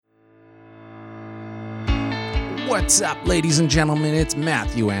What's up, ladies and gentlemen? It's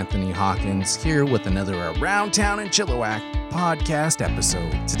Matthew Anthony Hawkins here with another Around Town in Chilliwack podcast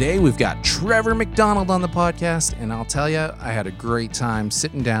episode. Today we've got Trevor McDonald on the podcast, and I'll tell you, I had a great time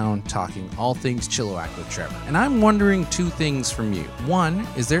sitting down talking all things Chilliwack with Trevor. And I'm wondering two things from you. One,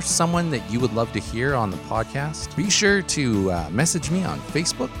 is there someone that you would love to hear on the podcast? Be sure to message me on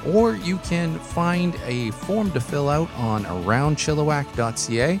Facebook, or you can find a form to fill out on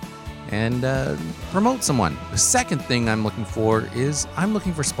aroundchilliwack.ca and promote someone. The second thing I'm looking for is I'm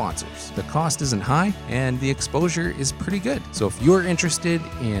looking for sponsors. The cost isn't high and the exposure is pretty good. So if you're interested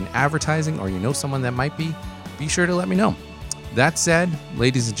in advertising or you know someone that might be sure to let me know. That said,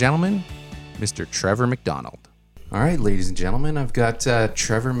 ladies and gentlemen, Mr. Trevor McDonald. All right, ladies and gentlemen, I've got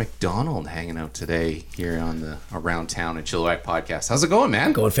Trevor McDonald hanging out today here on the Around Town in Chilliwack podcast. How's it going,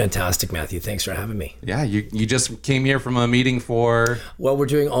 man? Going fantastic, Matthew. Thanks for having me. Yeah, you just came here from a meeting for... Well, we're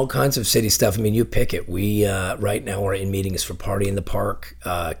doing all kinds of city stuff. I mean, you pick it. We, right now, are in meetings for Party in the Park,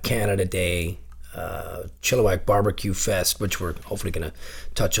 Canada Day, Chilliwack Barbecue Fest, which we're hopefully going to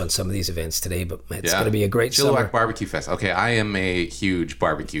touch on some of these events today, but it's going to be a great Chilliwack summer. Barbecue Fest. Okay, I am a huge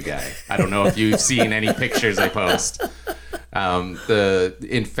barbecue guy. I don't know if you've seen any pictures I post. The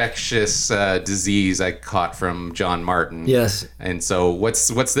infectious disease I caught from John Martin. Yes. And so what's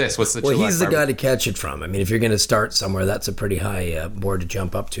this? What's the Well, Chilliwack he's the guy to catch it from. I mean, if you're going to start somewhere, that's a pretty high board to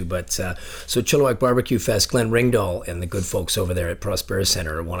jump up to. But so Chilliwack Barbecue Fest, Glenn Ringdahl and the good folks over there at Prospera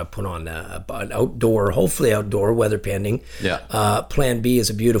Center want to put on an outdoor, hopefully outdoor, weather pending. Yeah. Plan B is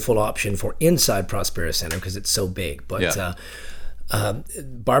a beautiful option for inside Prospera Center because it's so big. But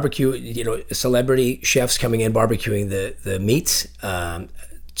barbecue, celebrity chefs coming in, barbecuing the meats,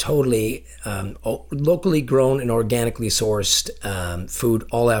 totally locally grown and organically sourced food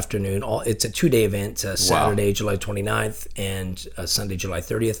all afternoon. It's a 2-day event, Saturday, July 29th and Sunday, July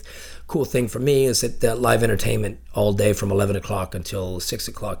 30th. Cool thing for me is that live entertainment all day from 11 o'clock until 6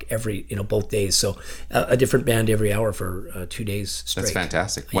 o'clock both days. So a different band every hour for 2 days straight. That's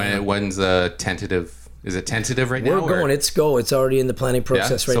fantastic. When's the tentative? Is it tentative right now? We're going. It's go. It's already in the planning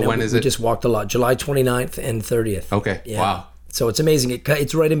process right now. So when is it? We just walked a lot. July 29th and 30th. Okay. Yeah. Wow. So it's amazing.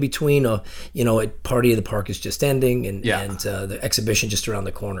 It's right in between. Party of the Park is just ending, and the exhibition just around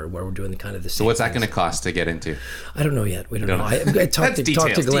the corner where we're doing the kind of the same. So what's that things. going to cost to get into? I don't know yet. We don't know. I talked to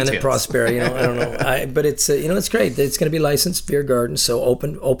Glenn at Prospera. I don't know. But it's it's great. It's going to be licensed beer garden, so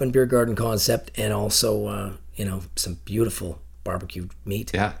open beer garden concept, and also some beautiful barbecue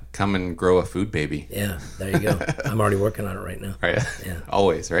meat. Yeah, come and grow a food baby. Yeah, there you go. I'm already working on it right now. Right. Yeah.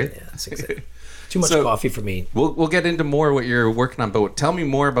 Always, right? Yeah, that's exactly. Too much coffee for me. We'll get into more what you're working on, but tell me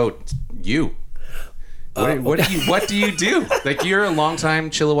more about you. What do you do? Like, you're a longtime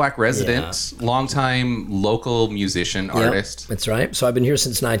Chilliwack resident, longtime local musician, artist. That's right. So I've been here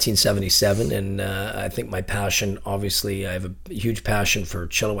since 1977, and I think my passion, obviously, I have a huge passion for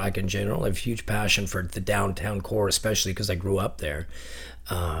Chilliwack in general. I have a huge passion for the downtown core, especially because I grew up there.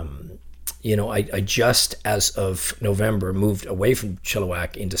 I just, as of November, moved away from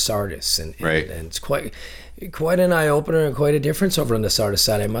Chilliwack into Sardis, and it's quite an eye-opener and quite a difference over on the Sardis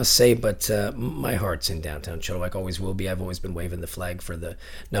side, I must say, but my heart's in downtown Chilliwack, always will be. I've always been waving the flag for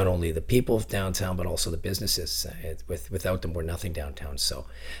not only the people of downtown, but also the businesses. Without them, we're nothing downtown. So,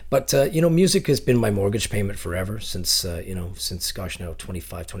 but music has been my mortgage payment forever, since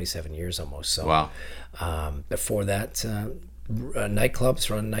 25, 27 years almost. So, wow. Before that, run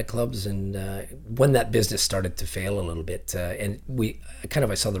nightclubs, and when that business started to fail a little bit, and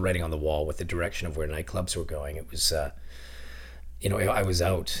I saw the writing on the wall with the direction of where nightclubs were going. It was I was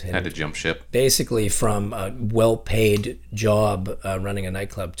out and had to jump ship basically from a well-paid job running a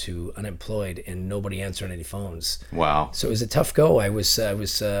nightclub to unemployed and nobody answering any phones. Wow. So it was a tough go. I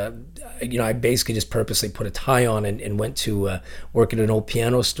basically just purposely put a tie on and went to work at an old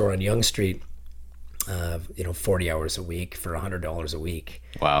piano store on Yonge Street. 40 hours a week for $100 a week.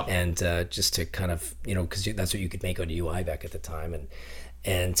 Wow. And just to kind of, because that's what you could make on UI back at the time.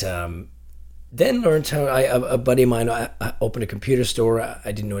 And then learned how a buddy of mine, I opened a computer store.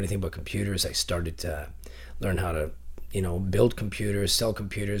 I didn't know anything about computers. I started to learn how to, build computers, sell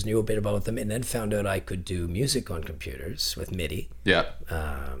computers, knew a bit about them, and then found out I could do music on computers with MIDI. Yeah.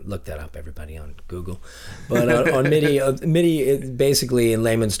 Look that up, everybody, on Google. But on MIDI, MIDI it basically, in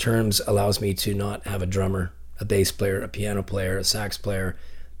layman's terms, allows me to not have a drummer, a bass player, a piano player, a sax player,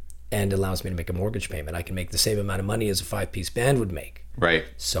 and allows me to make a mortgage payment. I can make the same amount of money as a 5-piece band would make. Right.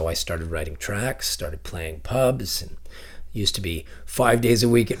 So I started writing tracks, started playing pubs, and used to be 5 days a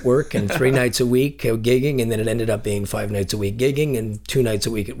week at work and 3 nights a week gigging, and then it ended up being 5 nights a week gigging and 2 nights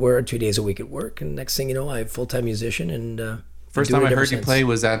a week at work, 2 days a week at work, and next thing you know, I'm a full-time musician. And first time I heard you play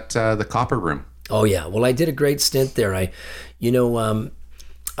was at the Copper Room. Oh yeah. Well, I did a great stint there. I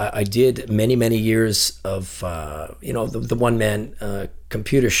did many years of the one man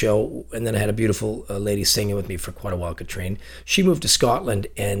computer show, and then I had a beautiful lady singing with me for quite a while, Katrine. She moved to Scotland,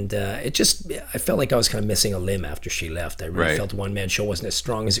 and I felt like I was kind of missing a limb after she left. I really felt the one man show wasn't as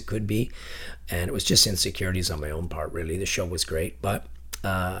strong as it could be, and it was just insecurities on my own part. Really, the show was great, but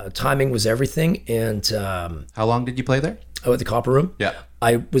timing was everything. And how long did you play there? Oh, at the Copper Room? Yeah.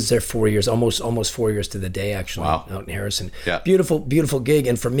 I was there 4 years, almost 4 years to the day, actually, wow. out in Harrison. Yeah. Beautiful gig.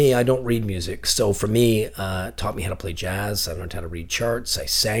 And for me, I don't read music. So for me, taught me how to play jazz. I learned how to read charts. I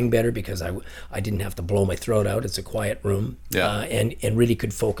sang better because I didn't have to blow my throat out. It's a quiet room. Yeah. And really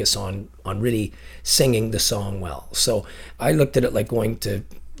could focus on really singing the song well. So I looked at it like going to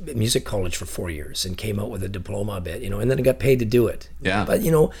music college for 4 years and came out with a diploma a bit, and then I got paid to do it. Yeah. But,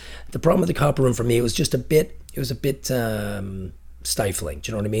 the problem with the Copper Room for me, it was a bit stifling.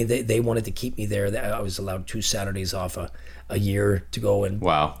 Do you know what I mean? They wanted to keep me there. I was allowed 2 Saturdays off a year to go. And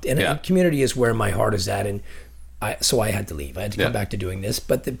wow. And community is where my heart is at. And so I had to leave. I had to come back to doing this.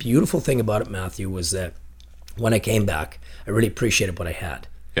 But the beautiful thing about it, Matthew, was that when I came back, I really appreciated what I had.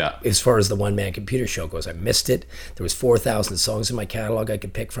 Yeah. As far as the one-man computer show goes, I missed it. There was 4,000 songs in my catalog I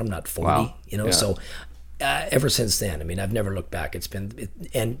could pick from, not 40. Wow. So ever since then, I mean, I've never looked back. It's been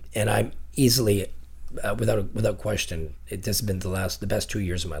and I'm easily, without question, it has been the best 2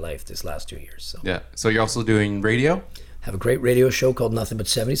 years of my life. This last 2 years. So. Yeah. So you're also doing radio? Have a great radio show called Nothing But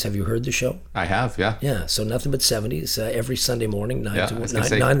 70s. Have you heard the show? I have, yeah. Yeah, so Nothing But 70s every Sunday morning, 9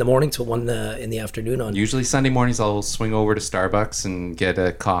 in the morning till 1 in the afternoon. Usually Sunday mornings I'll swing over to Starbucks and get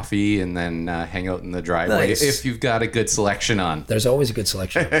a coffee and then hang out in the driveway. Nice. If you've got a good selection on. There's always a good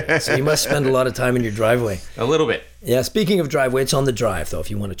selection. So you must spend a lot of time in your driveway. A little bit. Yeah, speaking of driveway, it's on The Drive, though,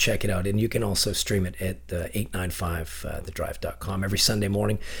 if you want to check it out. And you can also stream it at 895thedrive.com every Sunday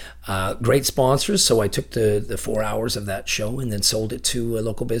morning. Great sponsors. So I took the 4 hours of that show and then sold it to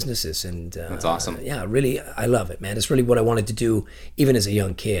local businesses. And that's awesome. Yeah, really, I love it, man. It's really what I wanted to do. Even as a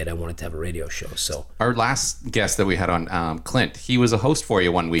young kid, I wanted to have a radio show. So our last guest that we had on, Clint, he was a host for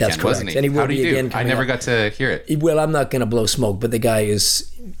you one weekend, that's wasn't he? And he will be again. I never got to hear it. Well, I'm not going to blow smoke, but the guy is...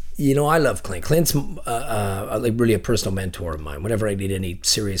 I love Clint. Clint's really a personal mentor of mine. Whenever I need any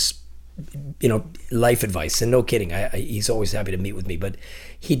serious, life advice, and no kidding, he's always happy to meet with me. But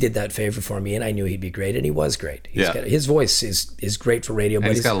he did that favor for me, and I knew he'd be great, and he was great. His voice is great for radio, and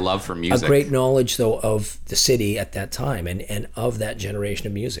but he's got a love for music. A great knowledge, though, of the city at that time and of that generation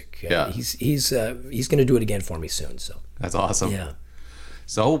of music. Yeah. He's going to do it again for me soon. So that's awesome. Yeah.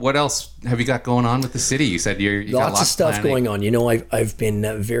 So what else have you got going on with the city? You said you got lots of stuff planning. going on. I've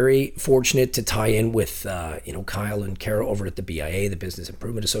been very fortunate to tie in with Kyle and Kara over at the BIA, the Business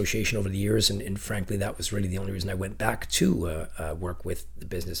Improvement Association, over the years, and frankly, that was really the only reason I went back to work with the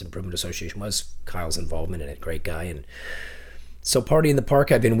Business Improvement Association was Kyle's involvement in it. Great guy. And so Party in the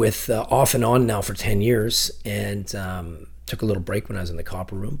Park I've been with off and on now for 10 years, and took a little break when I was in the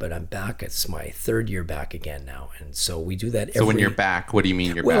Copper Room, but I'm back. It's my 3rd year back again now. And so we do that So when you're back, what do you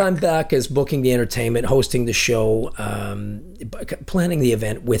mean you're back? Well, I'm back as booking the entertainment, hosting the show, planning the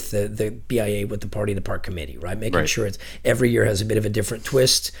event with the BIA, with the Party in the Park committee, right? Making sure it's every year has a bit of a different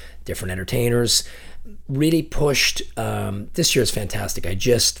twist, different entertainers. Really pushed. This year is fantastic. I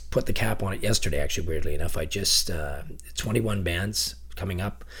just put the cap on it yesterday, actually, weirdly enough. 21 bands coming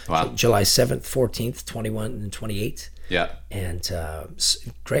up. Wow. So July 7th, 14th, 21 and 28th. Yeah. And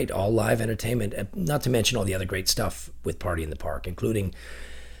great, all live entertainment, not to mention all the other great stuff with Party in the Park, including,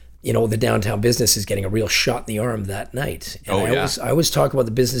 the downtown business is getting a real shot in the arm that night. And I always talk about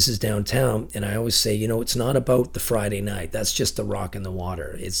the businesses downtown, and I always say, it's not about the Friday night. That's just the rock in the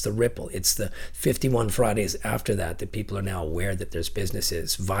water. It's the ripple. It's the 51 Fridays after that people are now aware that there's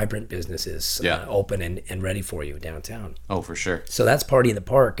businesses, vibrant businesses, open and ready for you downtown. Oh, for sure. So that's Party in the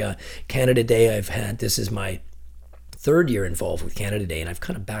Park. Canada Day this is my 3rd year involved with Canada Day, and I've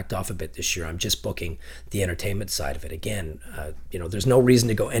kind of backed off a bit this year. I'm just booking the entertainment side of it. Again, there's no reason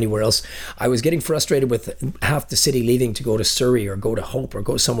to go anywhere else. I was getting frustrated with half the city leaving to go to Surrey or go to Hope or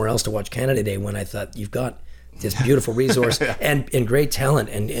go somewhere else to watch Canada Day when I thought you've got this beautiful resource and great talent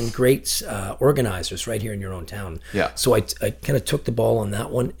and great organizers right here in your own town. Yeah. So I kind of took the ball on that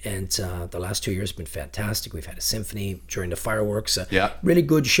one, and the last 2 years have been fantastic. We've had a symphony during the fireworks. Really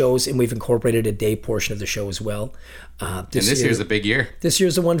good shows, and we've incorporated a day portion of the show as well. This year's a big year. This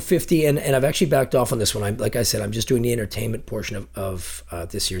year's a 150, and I've actually backed off on this one. Like I said, I'm just doing the entertainment portion of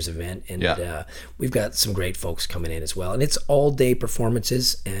this year's event, and we've got some great folks coming in as well. And it's all day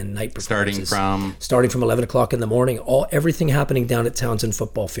performances and night performances. Starting from 11 o'clock in the morning. Everything happening down at Townsend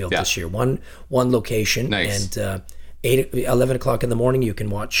Football Field this year. One location. Nice. And 11 o'clock in the morning, you can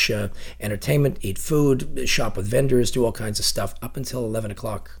watch entertainment, eat food, shop with vendors, do all kinds of stuff up until 11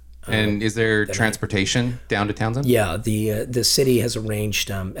 o'clock. And is there transportation down to Townsend? Yeah, the city has arranged,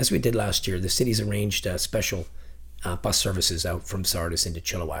 as we did last year, the city's arranged special bus services out from Sardis into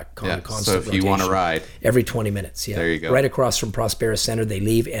Chilliwack. So if you want to ride. Every 20 minutes, yeah. There you go. Right across from Prospera Center, they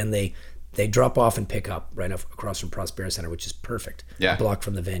leave and they drop off and pick up right across from Prospera Center, which is perfect. Yeah. A block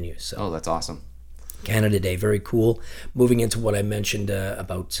from the venue. So. Oh, that's awesome. Canada Day, very cool. Moving into what I mentioned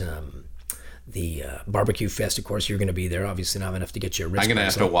about the barbecue fest, of course, you're going to be there. Obviously, not enough to get you a wristband. I'm going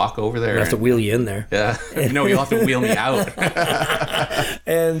to have to walk over there. I have to wheel you in there. Yeah. No, you'll have to wheel me out.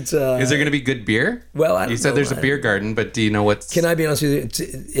 And is there going to be good beer? Well, you said there's a beer garden, but do you know what's... Can I be honest with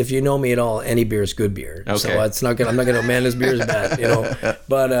you? If you know me at all, any beer is good beer. Okay. So I'm not going to, man, this beer is bad,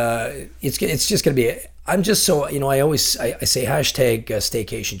 But it's just going to be... I'm just so, I always say hashtag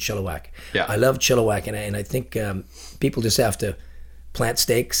staycation Chilliwack. Yeah. I love Chilliwack, and I think people just have to plant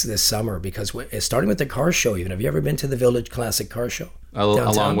stakes this summer because starting with the car show even. Have you ever been to the Village Classic Car Show?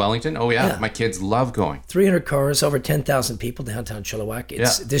 Along Wellington? Oh, yeah. My kids love going. 300 cars, over 10,000 people downtown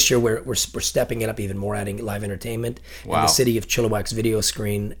Chilliwack. This year we're stepping it up even more, adding live entertainment. Wow. And the city of Chilliwack's video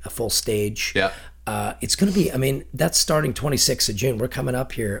screen, a full stage. Yeah. It's going to be, that's starting 26th of June. We're coming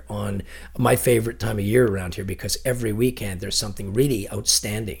up here on my favorite time of year around here because every weekend there's something really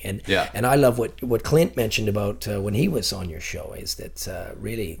outstanding. And I love what Clint mentioned about when he was on your show is that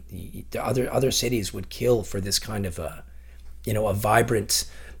really the other cities would kill for this kind of a vibrant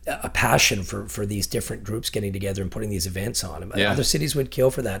a passion for these different groups getting together and putting these events on. Yeah. Other cities would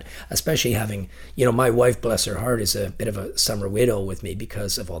kill for that, especially having, my wife, bless her heart, is a bit of a summer widow with me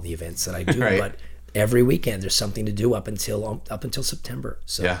because of all the events that I do. Right. But every weekend there's something to do up until September.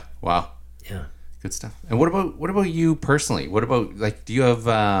 So yeah, wow, yeah, good stuff. And what about you personally? What about do you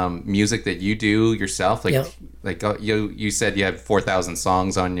have music that you do yourself? You said you have 4,000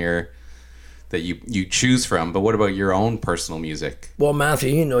 songs on your that you choose from, but what about your own personal music? Well,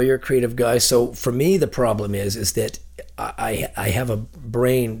 Matthew, you're a creative guy. So for me, the problem is that I have a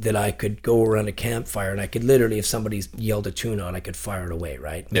brain that I could go around a campfire and I could literally, if somebody's yelled a tune out, I could fire it away,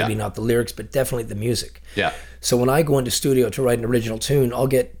 right? Maybe not the lyrics, but definitely the music. Yeah. So when I go into studio to write an original tune, I'll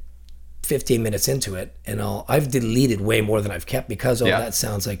get 15 minutes into it and I've deleted way more than I've kept because that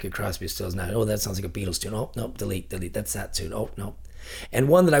sounds like a Crosby, Stills Nash. Oh, that sounds like a Beatles tune. Oh, no, delete. That's that tune. Oh, no. And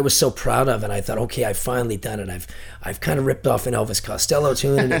one that I was so proud of, and I thought, okay, I've finally done it. I've kind of ripped off an Elvis Costello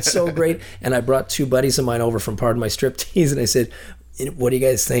tune, and it's so great. And I brought two buddies of mine over from Pardon My Striptease, and I said, what do you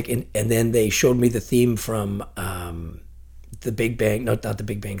guys think? And then they showed me the theme from the Big Bang, not the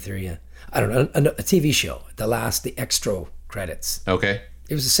Big Bang Theory, I don't know, a TV show, the extra credits. Okay.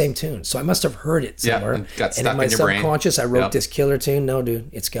 It was the same tune. So I must have heard it somewhere. Yeah, got stuck and in my in your brain. subconscious, I wrote this killer tune. No, dude,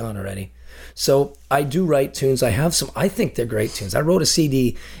 it's gone already. So I do write tunes. I have some, I think they're great tunes. I wrote a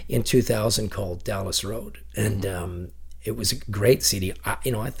CD in 2000 called Dallas Road. And it was a great CD. I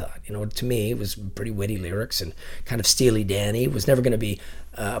thought, to me, it was pretty witty lyrics and kind of Steely Danny. It was never going to be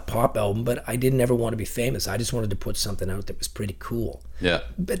a pop album, but I didn't ever want to be famous. I just wanted to put something out that was pretty cool. Yeah.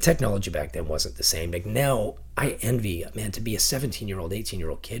 But technology back then wasn't the same. Like now, I envy, man, to be a 17-year-old,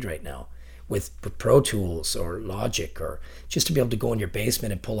 18-year-old kid right now with Pro Tools or Logic, or just to be able to go in your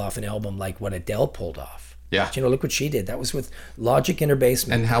basement and pull off an album like what Adele pulled off. Yeah. But, look what she did. That was with Logic in her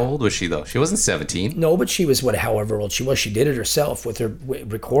basement. And how old was she, though? She wasn't 17. No, but she was, however old she was. She did it herself with her,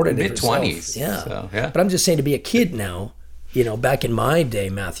 recorded it herself. Mid-20s. Yeah. So, yeah. But I'm just saying, to be a kid now, back in my day,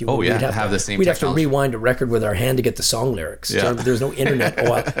 Matthew, we'd have the same we'd technology. have to rewind a record with our hand to get the song lyrics. Yeah. There's no internet.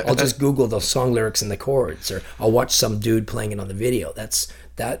 I'll just Google the song lyrics and the chords, or I'll watch some dude playing it on the video.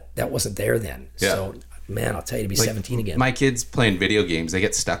 That wasn't there then. Yeah. So, man, I'll tell you, to be 17 again. My kids playing video games, they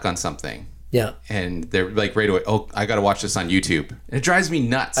get stuck on something. Yeah. And they're like right away, oh, I got to watch this on YouTube. And it drives me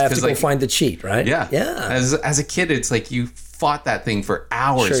nuts. I have to go find the cheat, right? Yeah. Yeah. As a kid, it's like you fought that thing for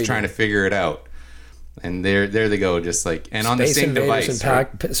hours trying to figure it out. And there they go, just like, and on the same device.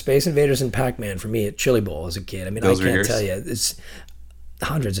 Space Invaders and Pac-Man for me at Chili Bowl as a kid. I mean, I can't tell you. It's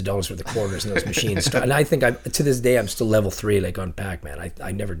hundreds of dollars worth of quarters in those machines. And I think to this day, I'm still level 3, like on Pac-Man.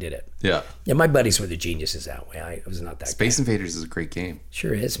 I never did it. Yeah. Yeah, my buddies were the geniuses that way. I was not that Space Invaders is a great game.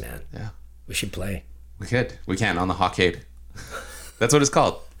 Sure is, man. Yeah. We should play. We can on the Hawkade. That's what it's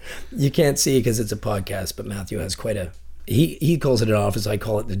called. You can't see because it's a podcast, but Matthew has quite a... He calls it an office. I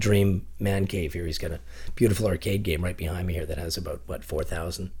call it the Dream Man Cave here. He's got a beautiful arcade game right behind me here that has about,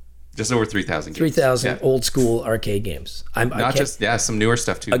 4,000? Just over 3,000 games. 3,000 old school arcade games. Some newer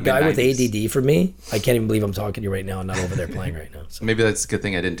stuff too. A guy with ADD for me, I can't even believe I'm talking to you right now and not over there playing right now. So. Maybe that's a good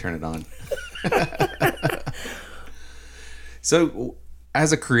thing I didn't turn it on. So,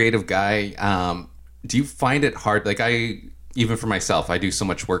 as a creative guy, do you find it hard? Like even for myself, I do so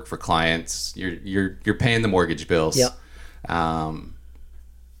much work for clients. You're paying the mortgage bills. Yeah.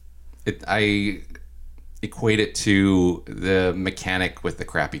 I equate it to the mechanic with the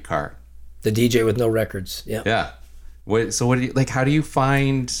crappy car. The DJ with no records. Yeah. Yeah. What do you like? How do you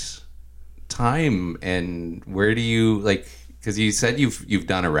find time, and where do you like? Because you said you've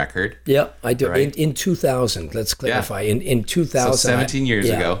done a record. Yeah, I do. Right? In 2000, let's clarify. Yeah. In 2000, so 17 years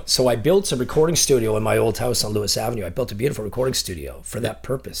ago. So I built a recording studio in my old house on Lewis Avenue. I built a beautiful recording studio for that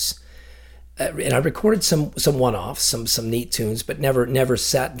purpose. And I recorded some one-offs, some neat tunes, but never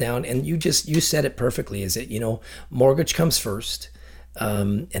sat down. And you said it perfectly. Is it, mortgage comes first,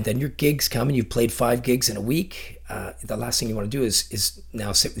 and then your gigs come, and you've played 5 gigs in a week. The last thing you want to do is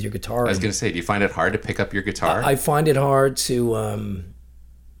now sit with your guitar. I was going to say, do you find it hard to pick up your guitar? I find it hard to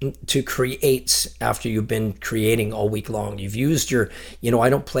create after you've been creating all week long. You've used your, I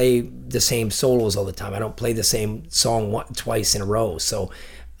don't play the same solos all the time. I don't play the same song twice in a row. So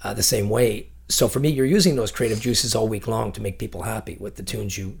the same way. So for me, you're using those creative juices all week long to make people happy with the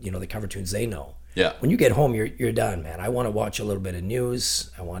tunes the cover tunes they know. Yeah. When you get home, you're done, man. I want to watch a little bit of news.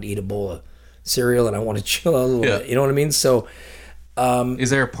 I want to eat a bowl of cereal, and I want to chill a little bit. You know what I mean? So is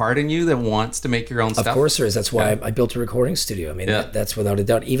there a part in you that wants to make your own stuff? Of course there is. That's why I built a recording studio. I mean, that's without a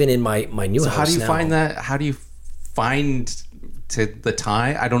doubt. Even in my new house. How do you find that? How do you find to the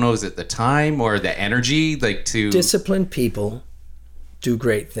time? I don't know. Is it the time or the energy? Like to disciplined people do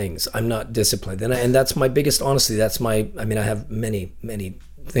great things. I'm not disciplined, and that's my biggest. Honestly, I have many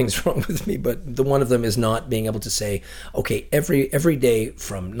things wrong with me, but the one of them is not being able to say, okay, every day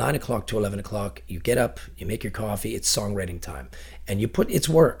from 9 o'clock to 11 o'clock, you get up, you make your coffee, it's songwriting time, and it's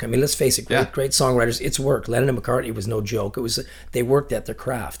work. I mean, let's face it, great songwriters, it's work. Lennon and McCartney was no joke. They worked at their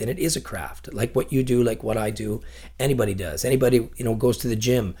craft, and it is a craft, like what you do, like what I do. Anybody does. Anybody goes to the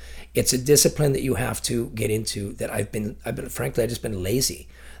gym. It's a discipline that you have to get into. That I've been frankly, I've just been lazy.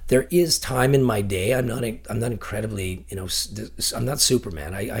 There is time in my day. I'm not incredibly, I'm not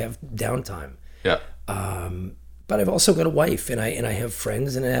Superman. I have downtime. Yeah. But I've also got a wife, and I have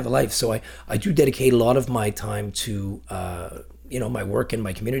friends, and I have a life. So I do dedicate a lot of my time to, my work and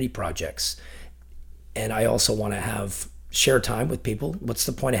my community projects. And I also want to share time with people. What's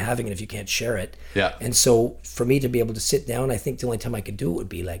the point of having it if you can't share it? Yeah. And so for me to be able to sit down, I think the only time I could do it would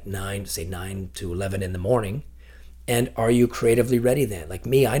be like 9 to 11 in the morning. And are you creatively ready then? Like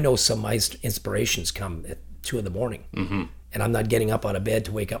me, I know some of my inspirations come at 2 a.m, mm-hmm. and I'm not getting up out of bed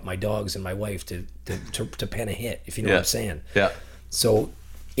to wake up my dogs and my wife to pen a hit, if you know what I'm saying. Yeah. So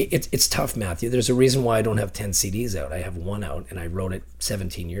it's tough, Matthew. There's a reason why I don't have 10 CDs out. I have one out, and I wrote it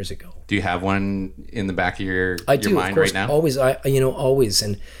 17 years ago. Do you have one in the back of your mind of course, right now? Always, always.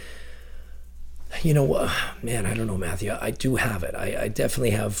 And man, I don't know, Matthew. I do have it. I definitely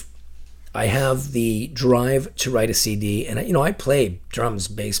have. I have the drive to write a CD, and I play drums,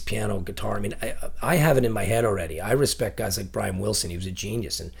 bass, piano, guitar. I mean, I have it in my head already. I respect guys like Brian Wilson. He was a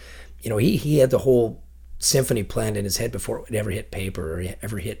genius, and he had the whole symphony planned in his head before it ever hit paper or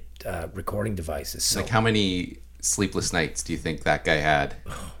ever hit recording devices. So, like, how many sleepless nights do you think that guy had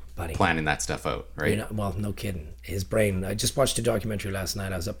planning that stuff out? Right? Well, no kidding. His brain. I just watched a documentary last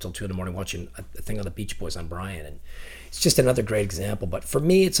night. I was up till 2 a.m. watching a thing on the Beach Boys on Brian, and it's just another great example. But for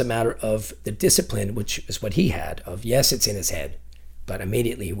me, it's a matter of the discipline, which is what he had. Of yes, it's in his head, but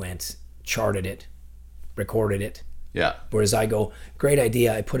immediately he went, charted it, recorded it. Yeah. Whereas I go, great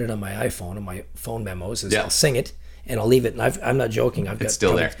idea. I put it on my iPhone, on my phone memos. I'll sing it and I'll leave it. And I'm not joking. I've got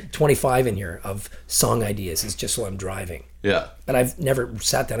still there 25 in here of song ideas. It's just so I'm driving. Yeah. But I've never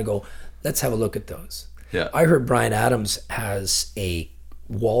sat down and go, let's have a look at those. Yeah. I heard Bryan Adams has a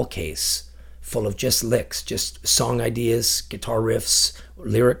wall case full of just licks, just song ideas, guitar riffs,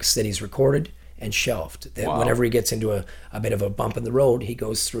 lyrics that he's recorded and shelved. That whenever he gets into a bit of a bump in the road, he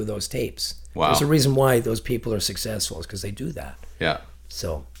goes through those tapes. Wow. There's a reason why those people are successful, is because they do that. Yeah.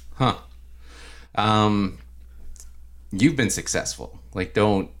 So. Huh. You've been successful. Like,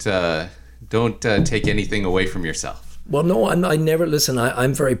 don't take anything away from yourself. Well, no, I never, listen,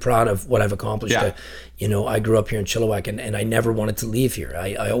 I'm very proud of what I've accomplished. Yeah. I grew up here in Chilliwack, and I never wanted to leave here.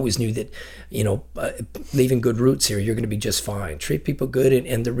 I always knew that, leaving good roots here, you're going to be just fine. Treat people good,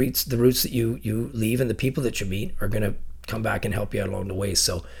 and the roots that you leave and the people that you meet are going to come back and help you out along the way.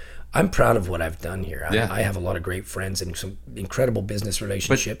 So I'm proud of what I've done here. I have a lot of great friends and some incredible business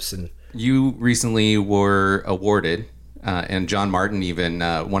relationships. And you recently were awarded, and John Martin even,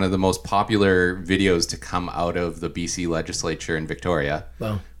 one of the most popular videos to come out of the BC legislature in Victoria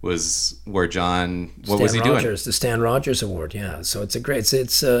was where John, what was he doing? The Stan Rogers Award, yeah. So it's the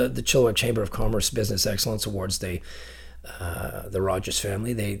Chilliwack Chamber of Commerce Business Excellence Awards. They the Rogers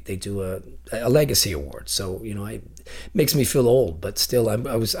family, they do a legacy award. So it makes me feel old, but still,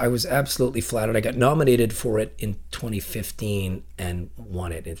 I was absolutely flattered. I got nominated for it in 2015 and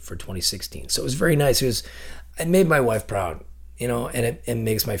won it for 2016. So it was very nice. It made my wife proud, and it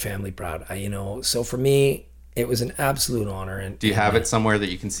makes my family proud. So for me, it was an absolute honor. And do you have it somewhere that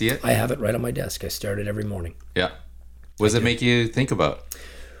you can see it? I have it right on my desk. I stare at it every morning. Yeah. What does it make you think about?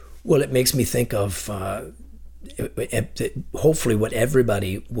 Well, it makes me think of hopefully what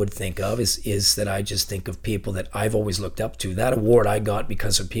everybody would think of is that I just think of people that I've always looked up to. That award I got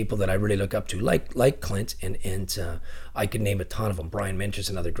because of people that I really look up to, like Clint, and I could name a ton of them. Brian Minter's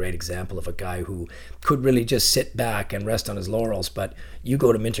another great example of a guy who could really just sit back and rest on his laurels. But you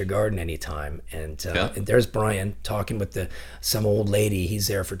go to Minter Garden anytime, and there's Brian talking with some old lady. He's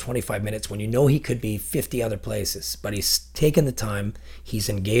there for 25 minutes when he could be 50 other places, but he's taking the time. He's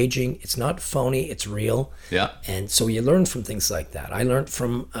engaging. It's not phony. It's real. Yeah. And so you learn from things like that. I learned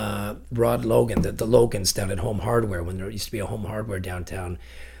from Rod Logan, the Logans down at Home Hardware, when there used to be a Home Hardware downtown.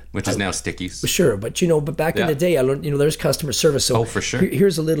 Which is now Sticky's. Sure, but back in the day, I learned, there's customer service. So for sure.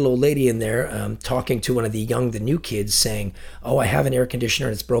 Here's a little old lady in there talking to one of the new kids saying, "Oh, I have an air conditioner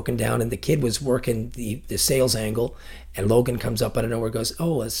and it's broken down." And the kid was working the sales angle, and Logan comes up out of nowhere, goes,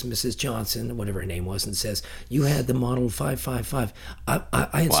 "Oh, it's Mrs. Johnson," whatever her name was, and says, "You had the model 555.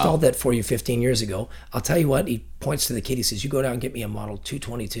 I installed that for you 15 years ago. I'll tell you what." He points to the kid. He says, "You go down and get me a model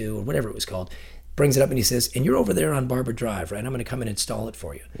 222 or whatever it was called." Brings it up and he says, "And you're over there on Barber Drive, right? I'm going to come and install it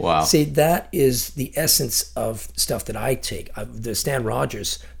for you." Wow. See, that is the essence of stuff that I take. The Stan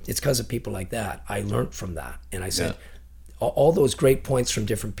Rogers, it's because of people like that. I learned from that. And I said, all those great points from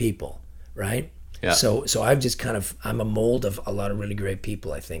different people, right? Yeah. So I've just I'm a mold of a lot of really great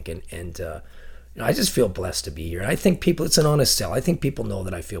people, I think. And I just feel blessed to be here. I think it's an honest sell. I think people know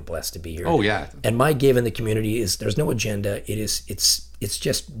that I feel blessed to be here. Oh, yeah. And my give in the community there's no agenda. It's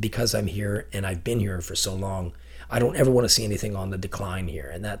just because I'm here and I've been here for so long. I don't ever want to see anything on the decline here.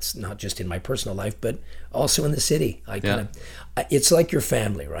 And that's not just in my personal life, but also in the city. It's like your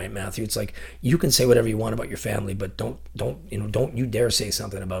family, right, Matthew? It's like you can say whatever you want about your family, but don't you dare say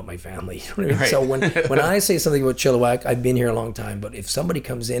something about my family. You know what I mean? Right. So when I say something about Chilliwack, I've been here a long time, but if somebody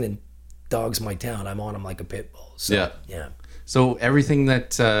comes in and dogs my town, I'm on them like a pit bull. So, yeah. So everything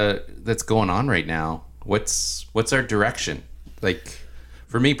that's going on right now, what's our direction? Like,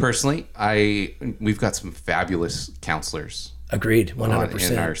 for me personally, we've got some fabulous counselors. Agreed,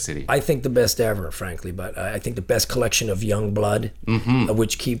 100%. In our city. I think the best ever, frankly, but I think the best collection of young blood,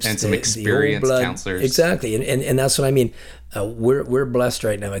 which keeps and some experienced counselors. Exactly, and that's what I mean. We're blessed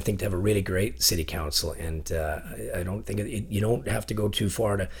right now, I think, to have a really great city council, and I don't think you don't have to go too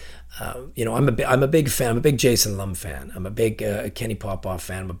far to. I'm a big fan. I'm a big Jason Lum fan. I'm a big Kenny Popoff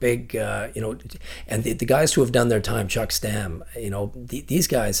fan. I'm a big and the guys who have done their time, Chuck Stamm. These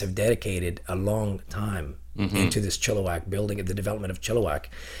guys have dedicated a long time into this Chilliwack building and the development of Chilliwack.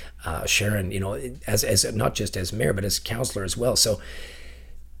 Sharon, as not just as mayor, but as councillor as well. So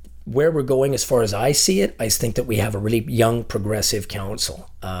where we're going, as far as I see it, I think that we have a really young, progressive council.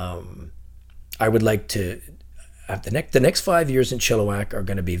 I would like to have the next 5 years in Chilliwack are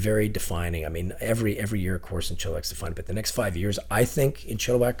going to be very defining. I mean, every year, of course, in Chilliwack's defined, but the next 5 years, I think, in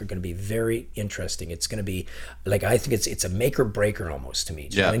Chilliwack are going to be very interesting. It's going to be I think it's a make or breaker almost to me.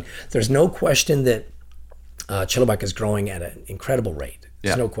 Do you know what I mean? There's no question that Chilliwack is growing at an incredible rate.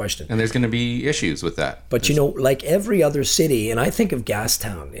 There's no question. And there's going to be issues with that. But like every other city, and I think of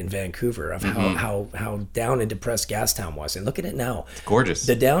Gastown in Vancouver, of how down and depressed Gastown was. And look at it now. It's gorgeous.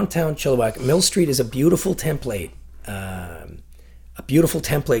 The downtown Chilliwack, Mill Street is a beautiful template.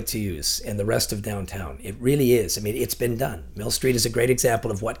 To use in the rest of downtown. It really is. I mean, it's been done. Mill Street is a great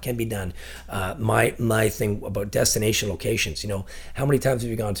example of what can be done. My thing about destination locations, how many times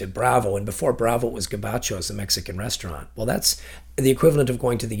have you gone to Bravo? And before Bravo, it was Gabacho's, a Mexican restaurant. Well, that's the equivalent of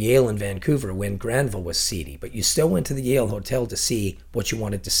going to the Yale in Vancouver when Granville was seedy, but you still went to the Yale Hotel to see what you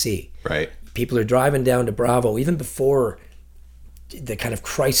wanted to see. Right. People are driving down to Bravo, even before the kind of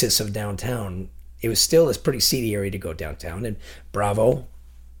crisis of downtown. It was still a pretty seedy area to go downtown, and Bravo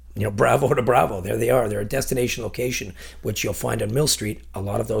to Bravo, there they are. They're a destination location, which you'll find on Mill Street. A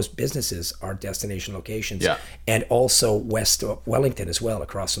lot of those businesses are destination locations. Yeah. And also West Wellington as well,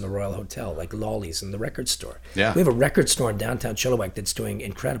 across from the Royal Hotel, like Lolly's and the record store. Yeah. We have a record store in downtown Chilliwack that's doing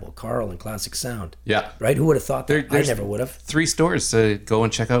incredible. Carl and Classic Sound. Yeah. Right? Who would have thought that? I never would have. 3 stores to go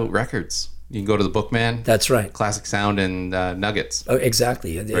and check out records. You can go to the Bookman. That's right. Classic Sound and Nuggets. Oh,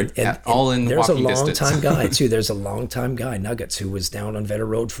 exactly. Right. And all in there's walking distance. There's a long-time guy, too. There's a long-time guy, Nuggets, who was down on Vetter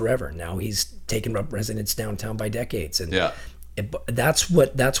Road forever. Now he's taken up residence downtown by decades. And That's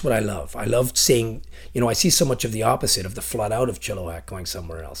what I love. I love seeing, I see so much of the opposite of the flood out of Chilliwack going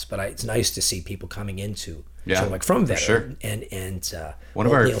somewhere else. But it's nice to see people coming into Chilliwack from Vedder. Sure. And one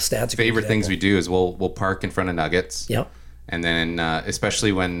of our favorite things we do is we'll park in front of Nuggets. Yep. And then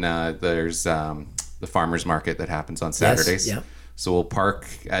especially when there's the farmers market that happens on Saturdays. Yes, yeah. So we'll park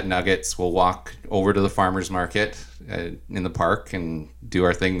at Nuggets. We'll walk over to the farmers market in the park and do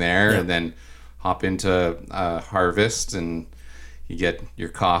our thing there, and then hop into Harvest, and you get your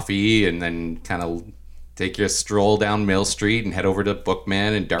coffee, and then kind of take your stroll down Mill Street and head over to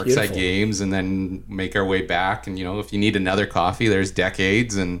Bookman and Darkside Games, and then make our way back. And if you need another coffee, there's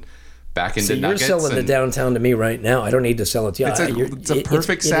Decades, and back into Nuggets. You're selling the downtown to me right now. I don't need to sell it to you. It's a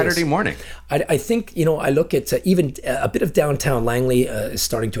perfect Saturday morning. I think, I look at even a bit of downtown Langley is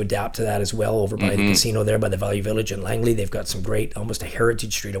starting to adapt to that as well, over by the casino there by the Value Village in Langley. They've got some great, almost a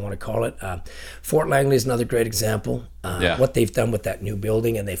heritage street, I want to call it. Fort Langley is another great example. What they've done with that new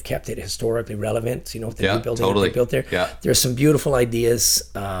building, and they've kept it historically relevant. The new building that they built there. Yeah. There's some beautiful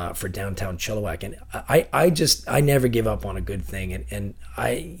ideas for downtown Chilliwack, and I never give up on a good thing. And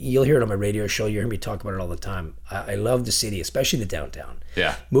you'll hear it on my radio show. You hear me talk about it all the time. I love the city, especially the downtown.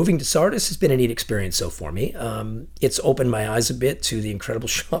 Yeah. Moving to Sardis has been a neat experience for me. It's opened my eyes a bit to the incredible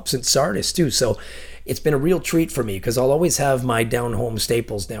shops in Sardis too. So it's been a real treat for me, because I'll always have my down-home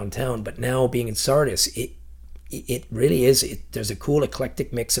staples downtown, but now being in Sardis, it really is. There's a cool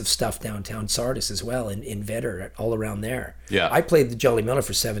eclectic mix of stuff downtown Sardis as well, in Vedder, all around there. Yeah. I played the Jolly Miller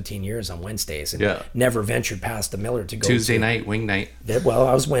for 17 years on Wednesdays, and never ventured past the Miller to go Tuesday night, wing night. Well,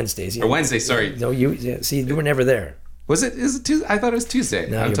 I was Wednesdays. Or Wednesday, sorry. No, you were never there. Is it Tuesday? I thought it was Tuesday.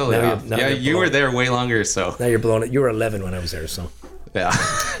 Now I'm totally off. Yeah, you were there way longer, so. Now you're blowing it. You were 11 when I was there, so. Yeah.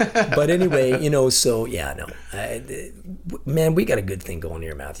 But anyway, so man, we got a good thing going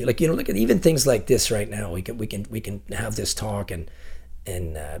here, Matthew. Look at even things like this right now. We can have this talk, and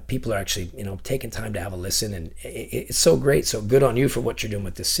people are actually taking time to have a listen, and it's so great. So good on you for what you're doing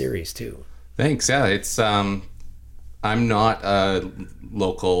with this series too. Thanks. Yeah, it's I'm not a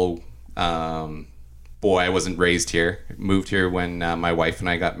local boy. I wasn't raised here. Moved here when my wife and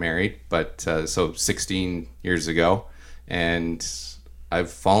I got married, but so 16 years ago, and I've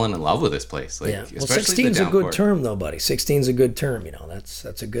fallen in love with this place. Well, 16's a good term, though, buddy. 16's a good term.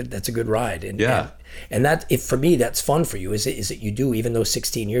 That's a good ride. And that, if for me, that's fun for you. Is it you do, even though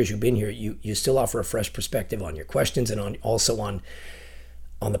 16 years you've been here, you still offer a fresh perspective on your questions, and also on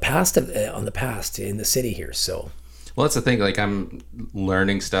the past in the city here. So. Well, that's the thing. I'm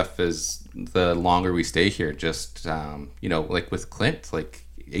learning stuff as the longer we stay here. Just with Clint,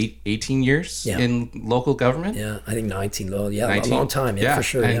 18 years in local government. Yeah, I think 19. 19. A long time. Yeah, for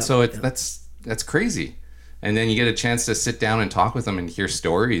sure. And so that's crazy. And then you get a chance to sit down and talk with them and hear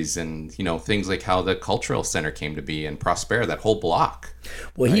stories, and things like how the cultural center came to be, and Prospera, that whole block.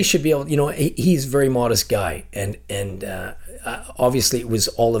 Well, right? He should be able. He's a very modest guy, and obviously it was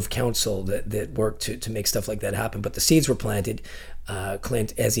all of council that worked to make stuff like that happen. But the seeds were planted.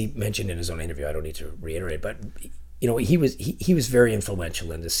 Clint, as he mentioned in his own interview, I don't need to reiterate, but he was very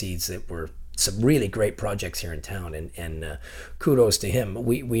influential in the seeds that were some really great projects here in town, and kudos to him.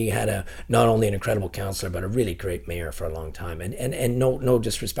 We had not only an incredible councillor, but a really great mayor for a long time, and no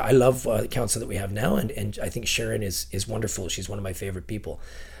disrespect. I love the council that we have now, and I think Sharon is wonderful. She's one of my favorite people.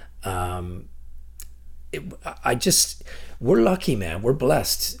 We're lucky, man. We're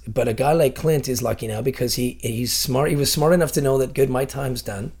blessed. But a guy like Clint is lucky now, because he's smart. He was smart enough to know that, good, my time's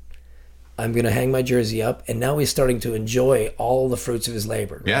done. I'm going to hang my jersey up, and now he's starting to enjoy all the fruits of his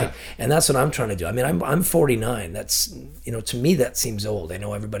labor. Right? Yeah. And that's what I'm trying to do. I mean, I'm 49. That's, to me, that seems old. I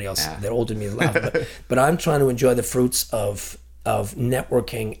know everybody else that older than me is laughing, but I'm trying to enjoy the fruits of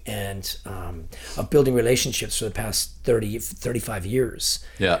networking and of building relationships for the past 35 years.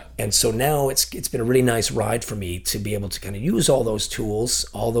 Yeah. And so now it's been a really nice ride for me to be able to kind of use all those tools,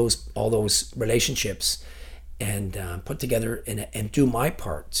 all those relationships, and put together and do my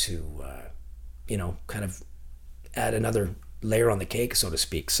part to kind of add another layer on the cake, so to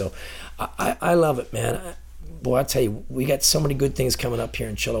speak. So I love it, man. Boy, I tell you, we got so many good things coming up here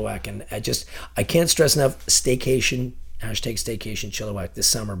in Chilliwack, and I can't stress enough, staycation, #staycation Chilliwack this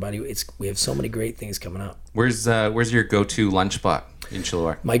summer, buddy. We have so many great things coming up. Where's your go-to lunch spot in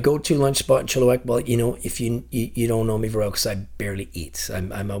Chilliwack? My go-to lunch spot in Chilliwack, well, if you don't know me very well, because I barely eat.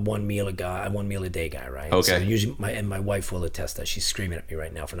 I'm a one meal a day guy, right? Okay. So usually my wife will attest that. She's screaming at me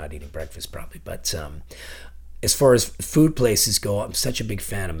right now for not eating breakfast, probably. But as far as food places go, I'm such a big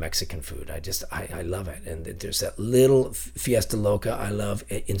fan of Mexican food. I love it. And there's that little Fiesta Loca I love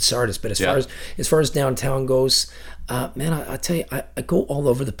in Sardis. But as far as downtown goes, man, I tell you, I go all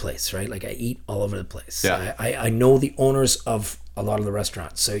over the place, right? Like I eat all over the place. Yeah. I know the owners of a lot of the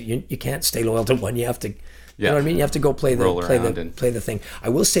restaurants, so you can't stay loyal to one. You have to, you know what I mean? You have to go play the thing. I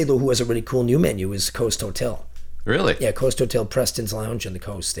will say though, who has a really cool new menu is Coast Hotel. Really? Yeah, Coast Hotel, Preston's Lounge on the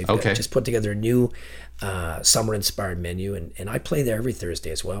coast. They've just put together a new summer-inspired menu, and I play there every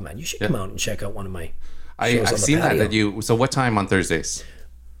Thursday as well, man. You should come out and check out one of my shows. I've seen that you. So what time on Thursdays?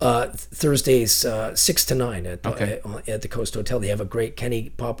 Thursdays 6 to 9 at the Coast Hotel. They have a great Kenny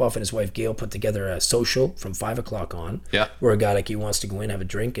Popoff and his wife Gail put together a social from 5 o'clock on. Yeah. Where a guy like you wants to go in, have a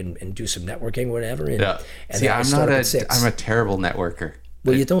drink, and do some networking, whatever. And, and see, I'm a terrible networker.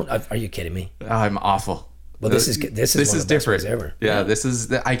 Well, you don't. Are you kidding me? I'm awful. Well, this is different. Ever. Yeah, this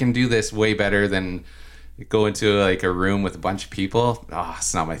is. I can do this way better than go into like a room with a bunch of people.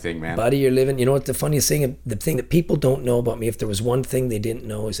 It's not my thing, man. Buddy, you're living. You know what the funniest thing? The thing that people don't know about me, if there was one thing they didn't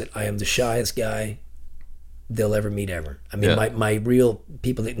know, is that I am the shyest guy they'll ever meet ever. I mean, my real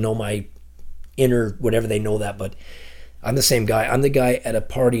people that know my inner whatever, they know that, but I'm the same guy. I'm the guy at a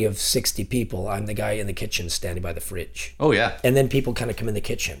party of 60 people. I'm the guy in the kitchen standing by the fridge. Oh yeah. And then people kind of come in the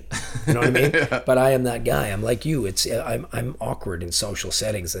kitchen. You know what I mean? But I am that guy. I'm like you. I'm awkward in social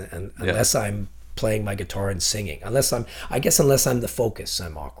settings, and unless I'm playing my guitar and singing. Unless I'm the focus,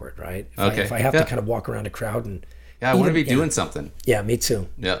 I'm awkward, right? If I have to kind of walk around a crowd and I want to be doing something. Yeah, me too.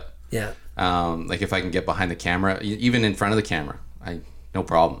 Yeah. Yeah. Like if I can get behind the camera, even in front of the camera, no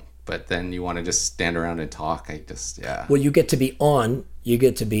problem. But then you want to just stand around and talk. Well, you get to be on. You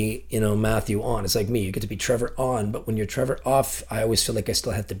get to be, Matthew on. It's like me. You get to be Trevor on. But when you're Trevor off, I always feel like I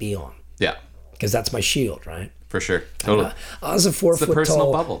still have to be on. Yeah. Because that's my shield, right? For sure. Totally. I was a 4 foot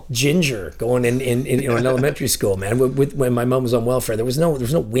tall bubble. ginger going in elementary school, man. When my mom was on welfare, there was no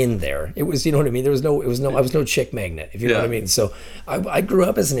wind there. It was, you know what I mean? I was no chick magnet, if you know what I mean. So I grew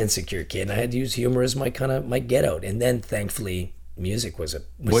up as an insecure kid, and I had to use humor as my get out. And then thankfully, music was a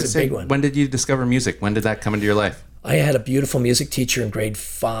big one. When did you discover music? When did that come into your life? I had a beautiful music teacher in grade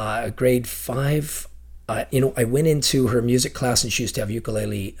five. I went into her music class, and she used to have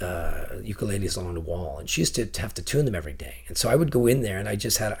ukuleles along the wall, and she used to have to tune them every day. And so I would go in there,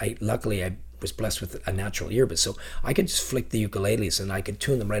 and luckily I was blessed with a natural ear, but so I could just flick the ukuleles and I could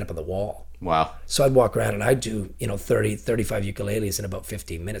tune them right up on the wall. Wow. So I'd walk around and I'd do, 30, 35 ukuleles in about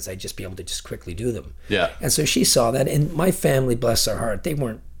 15 minutes. I'd just be able to just quickly do them. Yeah. And so she saw that, and my family, bless their heart, they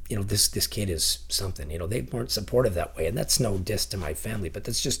weren't, this kid is something, they weren't supportive that way. And that's no diss to my family, but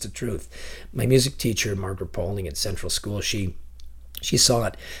that's just the truth. My music teacher, Margaret Paulding at Central School, she saw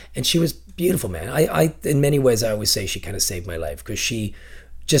it, and she was beautiful, man. I in many ways, I always say she kind of saved my life, because she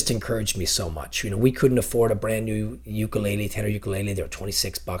just encouraged me so much. We couldn't afford a brand new ukulele, tenor ukulele. They were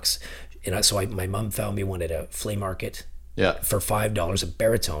 $26. And so my mom found me one at a flea market. Yeah. For $5, a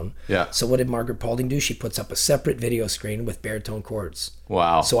baritone. Yeah. So what did Margaret Paulding do? She puts up a separate video screen with baritone chords.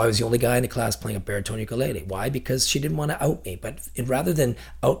 Wow. So I was the only guy in the class playing a baritone ukulele. Why? Because she didn't want to out me, but rather than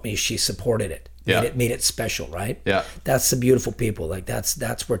out me, she supported it. Yeah. Made it special, right? Yeah. That's the beautiful people. Like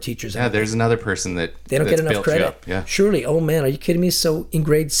that's where teachers. Yeah. There's another person that they don't get enough credit. Yeah. Surely. Oh man, are you kidding me? So in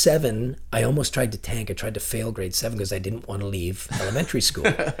grade 7, I almost tried to tank. I tried to fail grade 7 because I didn't want to leave elementary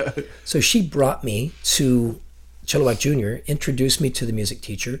school. So she brought me to Chilliwack Junior, introduced me to the music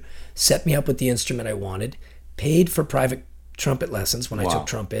teacher, set me up with the instrument I wanted, paid for private trumpet lessons when I took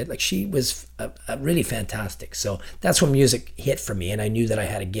trumpet. Like, she was really fantastic. So that's when music hit for me, and I knew that I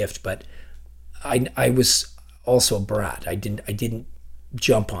had a gift, but I was also a brat. I didn't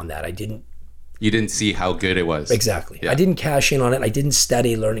jump on that. You didn't see how good it was. Exactly. Yeah. I didn't cash in on it. I didn't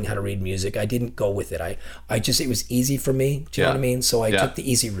study learning how to read music. I didn't go with it. It was easy for me. Do you know what I mean? So I took the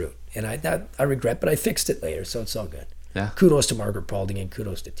easy route. And I regret, but I fixed it later, so it's all good. Yeah. Kudos to Margaret Paulding, and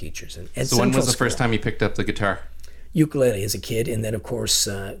kudos to teachers. And so when was the first time you picked up the guitar? Ukulele as a kid, and then of course,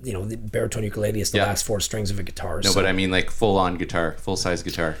 the baritone ukulele is the last 4 strings of a guitar. No, but I mean like full-on guitar, full-size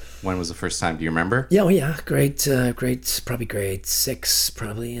guitar. When was the first time? Do you remember? Yeah, probably grade 6,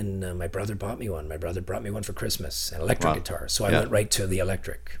 probably. And my brother bought me one. My brother brought me one for Christmas, an electric guitar. So I went right to the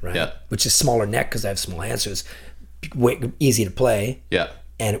electric, right? Yeah. Which is smaller neck because I have small hands, so it's easy to play. Yeah.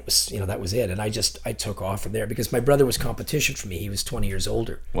 And it was, that was it. And I took off from there because my brother was competition for me. He was 20 years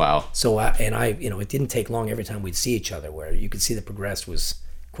older. Wow. So, it didn't take long every time we'd see each other, where you could see the progress was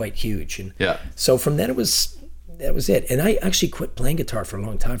quite huge. And so from then that was it. And I actually quit playing guitar for a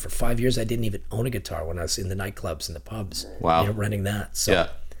long time. For 5 years, I didn't even own a guitar when I was in the nightclubs and the pubs. Wow. Running that. So,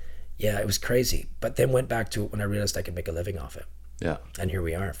 yeah, it was crazy. But then went back to it when I realized I could make a living off it. Yeah. And here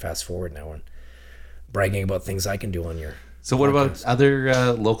we are. Fast forward now. bragging about things I can do on your So what about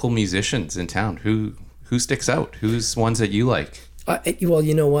other local musicians in town? Who sticks out? Who's ones that you like? Well,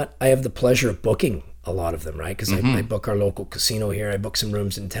 you know what? I have the pleasure of booking a lot of them, right? Because I book our local casino here. I book some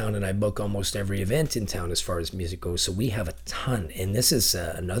rooms in town, and I book almost every event in town as far as music goes. So we have a ton. And this is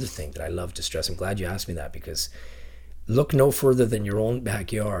another thing that I love to stress. I'm glad you asked me that, because look no further than your own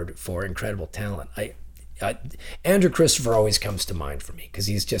backyard for incredible talent. Andrew Christopher always comes to mind for me, because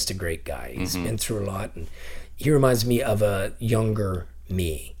he's just a great guy. He's been through a lot, and he reminds me of a younger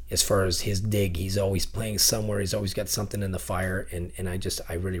me as far as his dig. He's always playing somewhere. He's always got something in the fire, and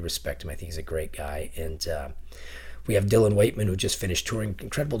I really respect him. I think he's a great guy. And we have Dylan Waitman, who just finished touring,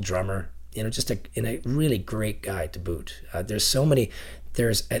 incredible drummer, just a really great guy to boot.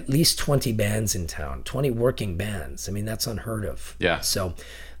 There's at least 20 bands in town, 20 working bands. I mean, that's unheard of. Yeah. So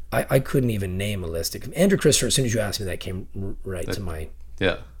I couldn't even name a list. Andrew Christopher, as soon as you asked me, that came right to my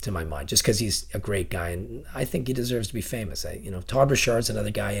mind, just because he's a great guy, and I think he deserves to be famous. Todd Richard's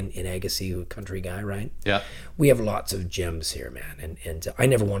another guy in Agassiz, who a country guy, right? Yeah. We have lots of gems here, man, and I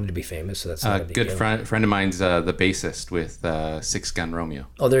never wanted to be famous, so that's not a big good deal. friend of mine's the bassist with Six Gun Romeo.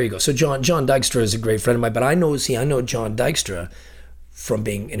 Oh, there you go. So John Dykstra is a great friend of mine, but I know John Dykstra from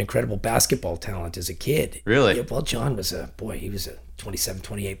being an incredible basketball talent as a kid. Really? Yeah, well, John was he was a 27,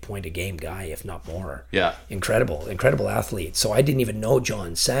 28 point a game guy, if not more. Yeah. Incredible athlete. So I didn't even know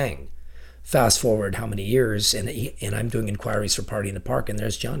John sang. Fast forward how many years, and I'm doing inquiries for Party in the Park, and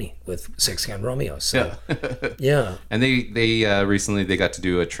there's Johnny with Six Gun Romeo. So, yeah. And they recently they got to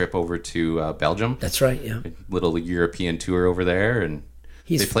do a trip over to Belgium. That's right, yeah. A little European tour over there, and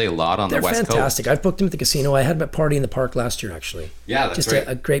they play a lot on the West Coast. They're fantastic. I've booked them at the casino. I had them at Party in the Park last year, actually. Yeah, that's just right.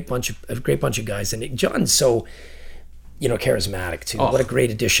 a great bunch of guys, and John's so charismatic too. What a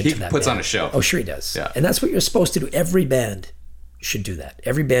great addition to that He puts band. On a show. Oh, sure he does. Yeah. And that's what you're supposed to do. Every band should do that.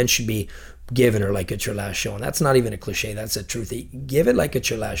 Every band should be given or like it's your last show. And that's not even a cliche. That's the truth. Give it like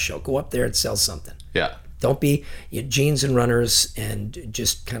it's your last show. Go up there and sell something. Yeah. Don't be jeans and runners and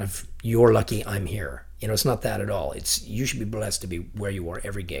just kind of, you're lucky I'm here. It's not that at all. You should be blessed to be where you are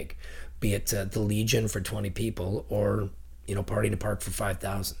every gig, be it the Legion for 20 people or, Party in the Park for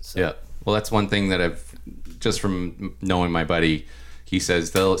 5,000. So. Yeah. Well, that's one thing that I've, just from knowing my buddy, he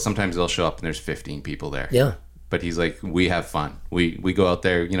says sometimes they'll show up and there's 15 people there. Yeah. But he's like, we have fun. We go out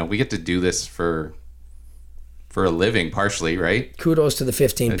there, we get to do this for a living, partially, right? Kudos to the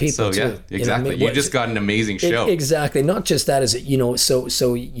 15 people, so, yeah, too. exactly. You just got an amazing show. Exactly. Not just that, is it?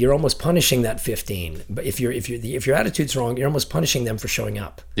 So you're almost punishing that 15. But if your attitude's wrong, you're almost punishing them for showing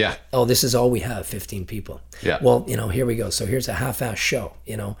up. Yeah. Oh, this is all we have, 15 people. Yeah. Well, here we go. So here's a half-ass show.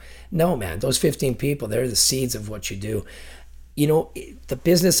 No, man, those 15 people, they're the seeds of what you do. The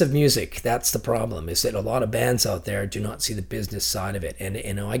business of music, that's the problem, is that a lot of bands out there do not see the business side of it.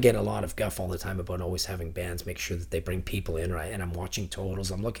 And I get a lot of guff all the time about always having bands make sure that they bring people in, right? And I'm watching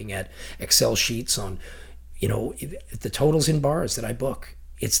totals. I'm looking at Excel sheets on, the totals in bars that I book.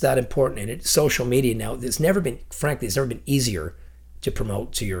 It's that important. And it's social media now. It's never been easier to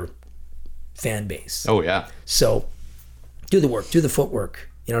promote to your fan base. Oh, yeah. So do the work, do the footwork.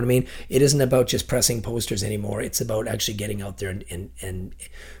 You know what I mean? It isn't about just pressing posters anymore. It's about actually getting out there and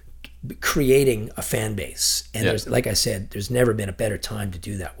creating a fan base. And there's, like I said, there's never been a better time to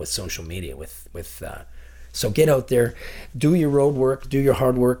do that with social media. So get out there, do your road work, do your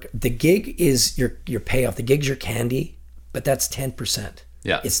hard work. The gig is your payoff. The gig's your candy, but that's 10%.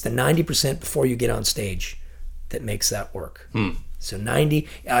 Yeah. It's the 90% before you get on stage that makes that work. So 90,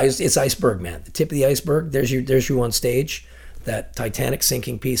 it's iceberg, man. The tip of the iceberg. There's you on stage. That Titanic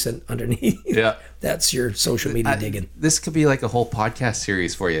sinking piece underneath. Yeah. That's your social media digging. This could be like a whole podcast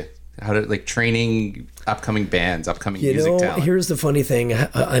series for you. How to training upcoming bands, upcoming music talent. Here's the funny thing.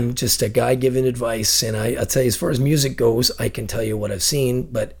 I'm just a guy giving advice, and I'll tell you, as far as music goes, I can tell you what I've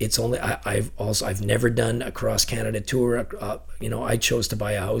seen, but it's only I've never done a cross Canada tour. I chose to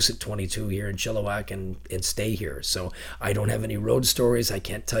buy a house at 22 here in Chilliwack and stay here, so I don't have any road stories. I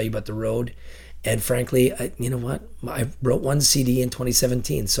can't tell you about the road. And frankly, you know what? I wrote one CD in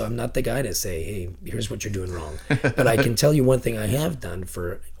 2017, so I'm not the guy to say, hey, here's what you're doing wrong. But I can tell you one thing I have done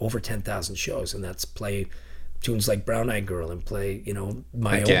for over 10,000 shows, and that's play tunes like Brown Eyed Girl and play,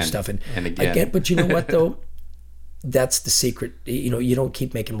 my old stuff. And again. But you know what, though? That's the secret. You don't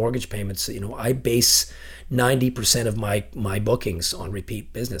keep making mortgage payments. I base 90% of my bookings on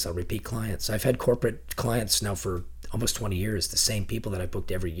repeat business, on repeat clients. I've had corporate clients now for almost 20 years, the same people that I booked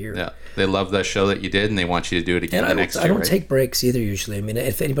every year. Yeah, they love the show that you did, and they want you to do it again next year. I don't take breaks either, usually. I mean,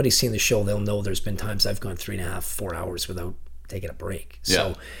 if anybody's seen the show, they'll know there's been times I've gone 3.5, 4 hours without taking a break.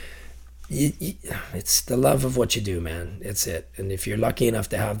 So, It's the love of what you do, man. It's it. And if you're lucky enough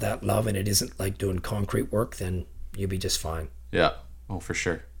to have that love and it isn't like doing concrete work, then you'll be just fine. Yeah. Oh, for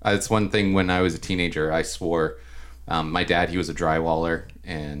sure. It's one thing when I was a teenager, I swore, my dad, he was a drywaller,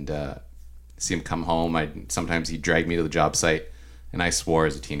 and see him come home. Sometimes he'd drag me to the job site, and I swore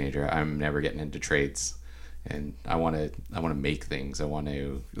as a teenager, I'm never getting into trades. And I want to make things. I want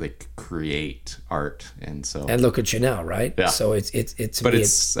to like create art, and look at you now, right? Yeah. So it's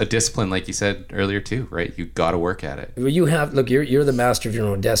a discipline, like you said earlier too, right? You got to work at it. Well, you're the master of your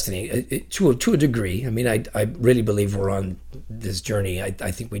own destiny to a degree. I mean, I really believe we're on this journey. I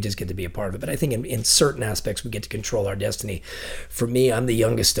think we just get to be a part of it, but I think in certain aspects we get to control our destiny. For me, I'm the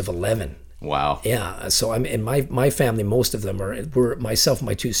youngest of 11. Wow. Yeah. So I'm in my family. Most of them we're myself and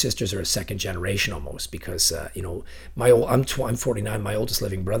my two sisters are a second generation almost, because I'm 49. My oldest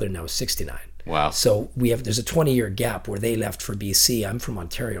living brother now is 69. Wow. So there's a 20-year gap where they left for BC. I'm from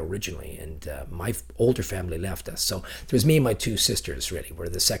Ontario originally, and my older family left us. So there was me and my two sisters. Really, we're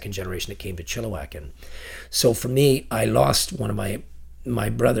the second generation that came to Chilliwack, and so for me, I lost one of my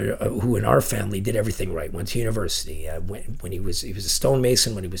brother, who in our family did everything right, went to university. When he was a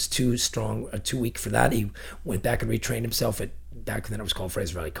stonemason. When he was too weak for that, he went back and retrained himself back then it was called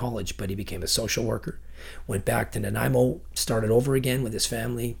Fraser Valley College, but he became a social worker. Went back to Nanaimo, started over again with his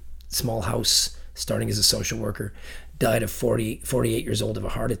family, small house, starting as a social worker. Died of 48 years old of a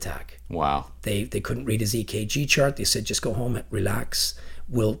heart attack. Wow. They couldn't read his EKG chart. They said, just go home, relax.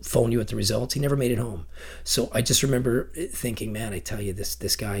 We'll phone you at the results. He never made it home. So I just remember thinking, man, I tell you,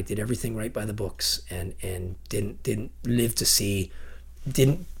 this guy did everything right by the books, and didn't live to see,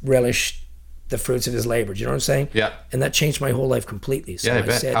 didn't relish the fruits of his labor. Do you know what I'm saying? Yeah. And that changed my whole life completely. So yeah, I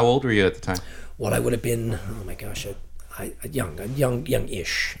bet. How old were you at the time? Well, I would have been, oh my gosh,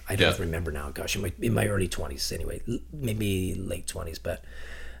 young-ish. I don't remember now. Gosh, in my early 20s anyway, maybe late 20s. But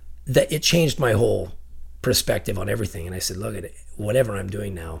it changed my whole perspective on everything. And I said, look, at it, whatever I'm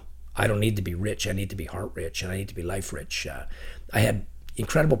doing now, I don't need to be rich. I need to be heart rich, and I need to be life rich. I had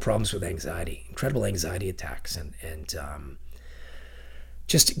incredible problems with anxiety, incredible anxiety attacks, and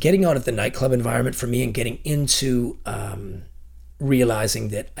just getting out of the nightclub environment for me and getting into realizing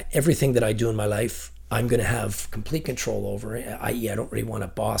that everything that I do in my life, I'm going to have complete control over. I don't really want a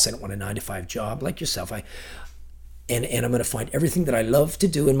boss. I don't want a 9-to-5 job like yourself. And I'm going to find everything that I love to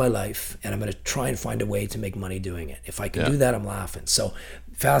do in my life, and I'm going to try and find a way to make money doing it. If I can do that, I'm laughing. So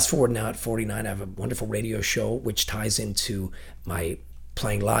fast forward now at 49, I have a wonderful radio show which ties into my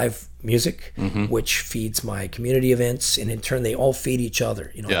playing live music, which feeds my community events, and in turn they all feed each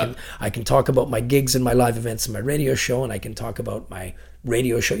other. I can talk about my gigs and my live events and my radio show, and I can talk about my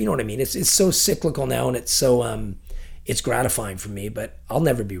radio show. You know what I mean? It's so cyclical now, and it's so it's gratifying for me. But I'll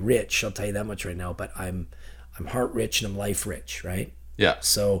never be rich, I'll tell you that much right now. But I'm heart rich and I'm life rich, right? Yeah.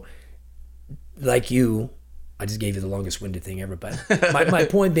 So, like you, I just gave you the longest winded thing ever. But my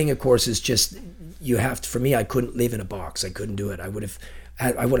point being, of course, is just you have to. For me, I couldn't live in a box. I couldn't do it. I would have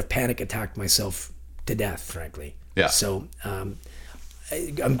panic attacked myself to death, frankly. Yeah. So I'm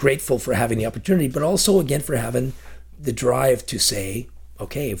grateful for having the opportunity, but also again for having the drive to say,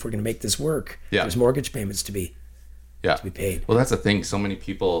 okay, if we're going to make this work, there's mortgage payments to be paid. Well, that's the thing. So many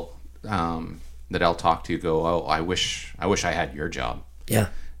people that I'll talk to go, oh, I wish I had your job. Yeah.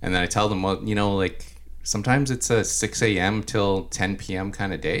 And then I tell them, well, like sometimes it's a 6 a.m. till 10 p.m.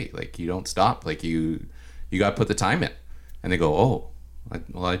 kind of day. Like you don't stop. Like you got to put the time in. And they go, oh,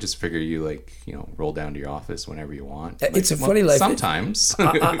 well, I just figure you roll down to your office whenever you want. It's a funny life. Sometimes.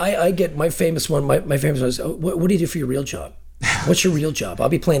 I get my famous one. My famous one is, oh, what do you do for your real job? What's your real job? I'll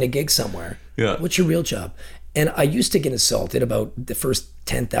be playing a gig somewhere. Yeah. What's your real job? And I used to get insulted about the first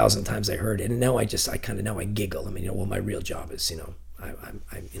 10,000 times I heard it, and now I giggle. I mean, well, my real job is, I'm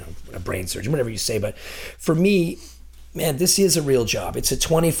a brain surgeon, whatever you say. But for me, man, this is a real job. It's a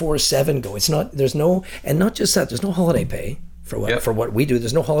 24/7 go. It's not. And not just that. There's no holiday pay for what we do.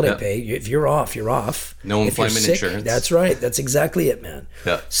 There's no holiday pay. If you're off, you're off. No employment insurance. That's right. That's exactly it, man.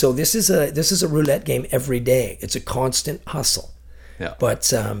 Yeah. So this is a roulette game every day. It's a constant hustle. Yeah.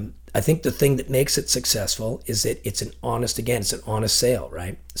 But I think the thing that makes it successful is that it's an honest sale,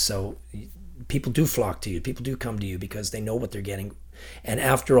 right? So people do flock to you. People do come to you because they know what they're getting. And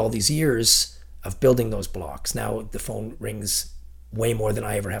after all these years of building those blocks, now the phone rings way more than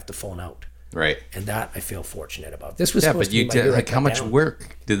I ever have to phone out. Right. And that I feel fortunate about. This was but you did, like, how much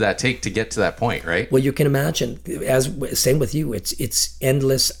work did that take to get to that point, right? Well, you can imagine, same with you, it's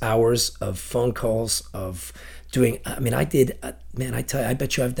endless hours of phone calls, of doing, I mean, I did, man, I tell you, I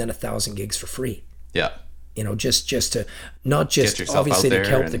bet you I've done 1,000 gigs for free. Yeah. Just to, not just obviously to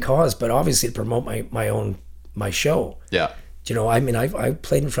help the cause, but obviously to promote my show. Yeah. You know, I mean, I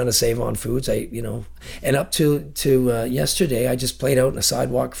played in front of Save On Foods. And up to yesterday, I just played out in a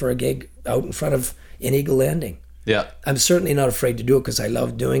sidewalk for a gig out in front of in Eagle Landing. Yeah. I'm certainly not afraid to do it because I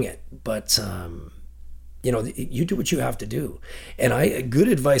love doing it. But, you know, you do what you have to do. And good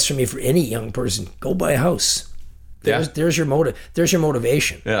advice from me for any young person, go buy a house. There's your motive. There's your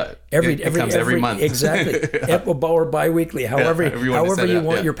motivation. Yeah. It comes every month. Exactly. Or bi-weekly. However you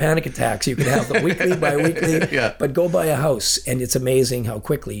want your panic attacks, you can have them weekly, bi-weekly. Yeah. But go buy a house, and it's amazing how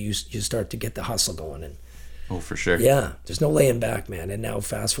quickly you start to get the hustle going. And oh, for sure. Yeah. There's no laying back, man. And now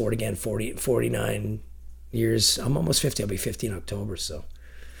fast forward again, 49 years. I'm almost 50. I'll be 50 in October. So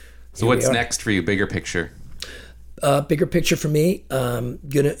what's next for you? Bigger picture. Bigger picture for me.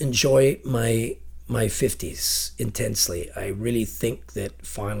 Gonna enjoy my 50s intensely. I really think that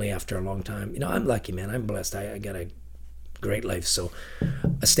finally, after a long time, you know, I'm lucky, man. I'm blessed. I got a great life. So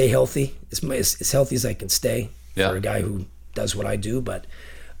I stay healthy, as healthy as I can stay for a guy who does what I do. But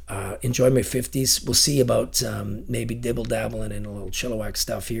enjoy my 50s. We'll see about maybe dibble-dabbling in a little Chilliwack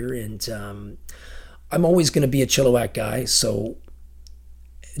stuff here. And I'm always going to be a Chilliwack guy. So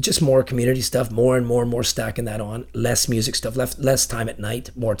just more community stuff, more and more stacking that on. Less music stuff, less time at night,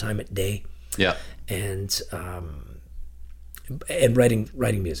 more time at day. Yeah. And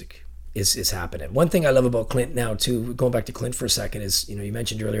writing music is happening. One thing I love about Clint now too, going back to Clint for a second, is, you know, you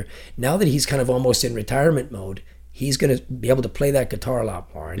mentioned earlier, now that he's kind of almost in retirement mode, he's going to be able to play that guitar a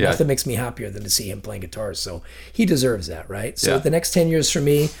lot more. And nothing makes me happier than to see him playing guitar. So he deserves that, right? So the next 10 years for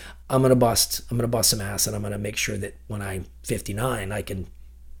me, I'm going to bust some ass, and I'm going to make sure that when I'm 59, I can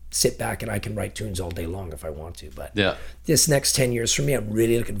sit back and I can write tunes all day long if I want to. But this next 10 years for me, I'm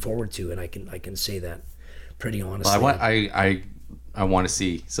really looking forward to, and I can say that pretty honestly. Well, I want to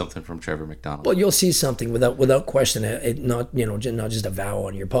see something from Trevor McDonald. Well, you'll see something without question. Not just a vow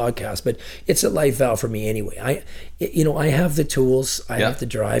on your podcast, but it's a life vow for me anyway. I have the tools, I have the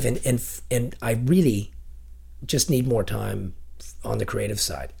drive, and I really just need more time on the creative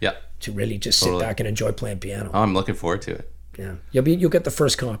side. Yeah. To really just sit back and enjoy playing piano. Oh, I'm looking forward to it. Yeah, you'll get the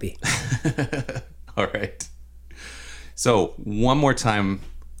first copy. All right. So one more time,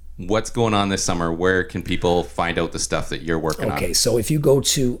 what's going on this summer? Where can people find out the stuff that you're working on? Okay, so if you go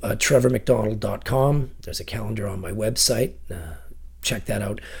to trevormcdonald.com, there's a calendar on my website. Check that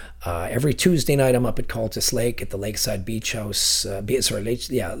out. Every Tuesday night, I'm up at Cultus Lake at the Lakeside Beach House.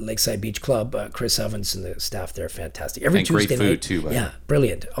 Lakeside Beach Club. Chris Evans and the staff there are fantastic. Every Tuesday great food night, too. Yeah,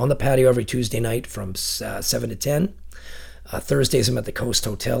 brilliant. On the patio every Tuesday night from 7 to 10. Thursdays, I'm at the Coast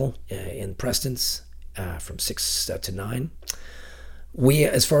Hotel in Preston's from 6 to 9.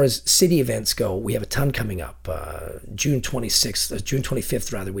 As far as city events go, we have a ton coming up. June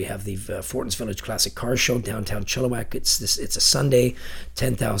 25th rather, we have the Fortin's Village Classic Car Show downtown Chilliwack. It's a Sunday,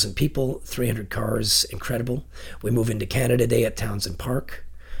 10,000 people, 300 cars, incredible. We move into Canada Day at Townsend Park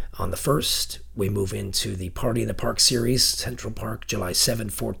on the 1st. We move into the Party in the Park series, Central Park, July 7,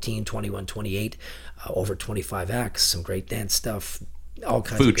 14, 21, 28. Over 25 acts, some great dance stuff, all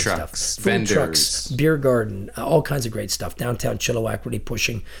kinds of good stuff. Food trucks, beer garden, all kinds of great stuff. Downtown Chilliwack really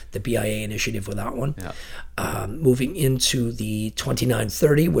pushing the BIA initiative with that one. Yeah. Moving into the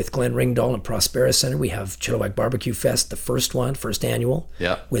 29-30 with Glenn Ringdahl and Prospera Center, we have Chilliwack Barbecue Fest, the first annual,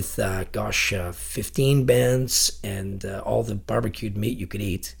 with 15 bands and all the barbecued meat you could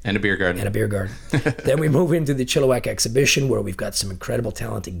eat. And a beer garden. Then we move into the Chilliwack Exhibition, where we've got some incredible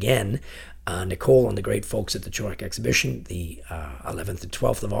talent again. Nicole and the great folks at the Chilliwack Exhibition, the 11th and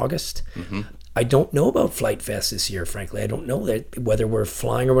 12th of August. Mm-hmm. I don't know about Flight Fest this year, frankly. I don't know whether we're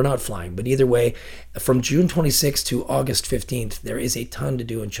flying or we're not flying. But either way, from June 26th to August 15th, there is a ton to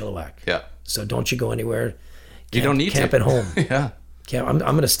do in Chilliwack. Yeah. So don't you go anywhere. You don't need camp to. Camp at home. Yeah. I'm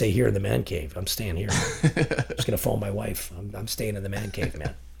going to stay here in the man cave. I'm staying here. I'm just going to phone my wife. I'm staying in the man cave,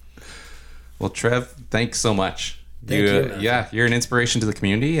 man. Well, Trev, thanks so much. Thank you. You're an inspiration to the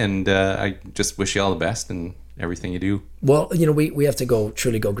community, and I just wish you all the best and everything you do. Well, we have to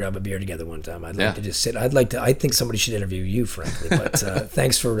truly go grab a beer together one time. I'd like to just sit. I think somebody should interview you, frankly. But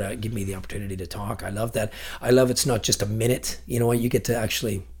thanks for giving me the opportunity to talk. I love that. I love it's not just a minute. You get to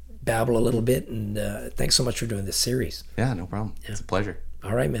actually babble a little bit. And thanks so much for doing this series. Yeah, no problem. Yeah. It's a pleasure.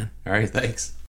 All right, man. All right, thanks.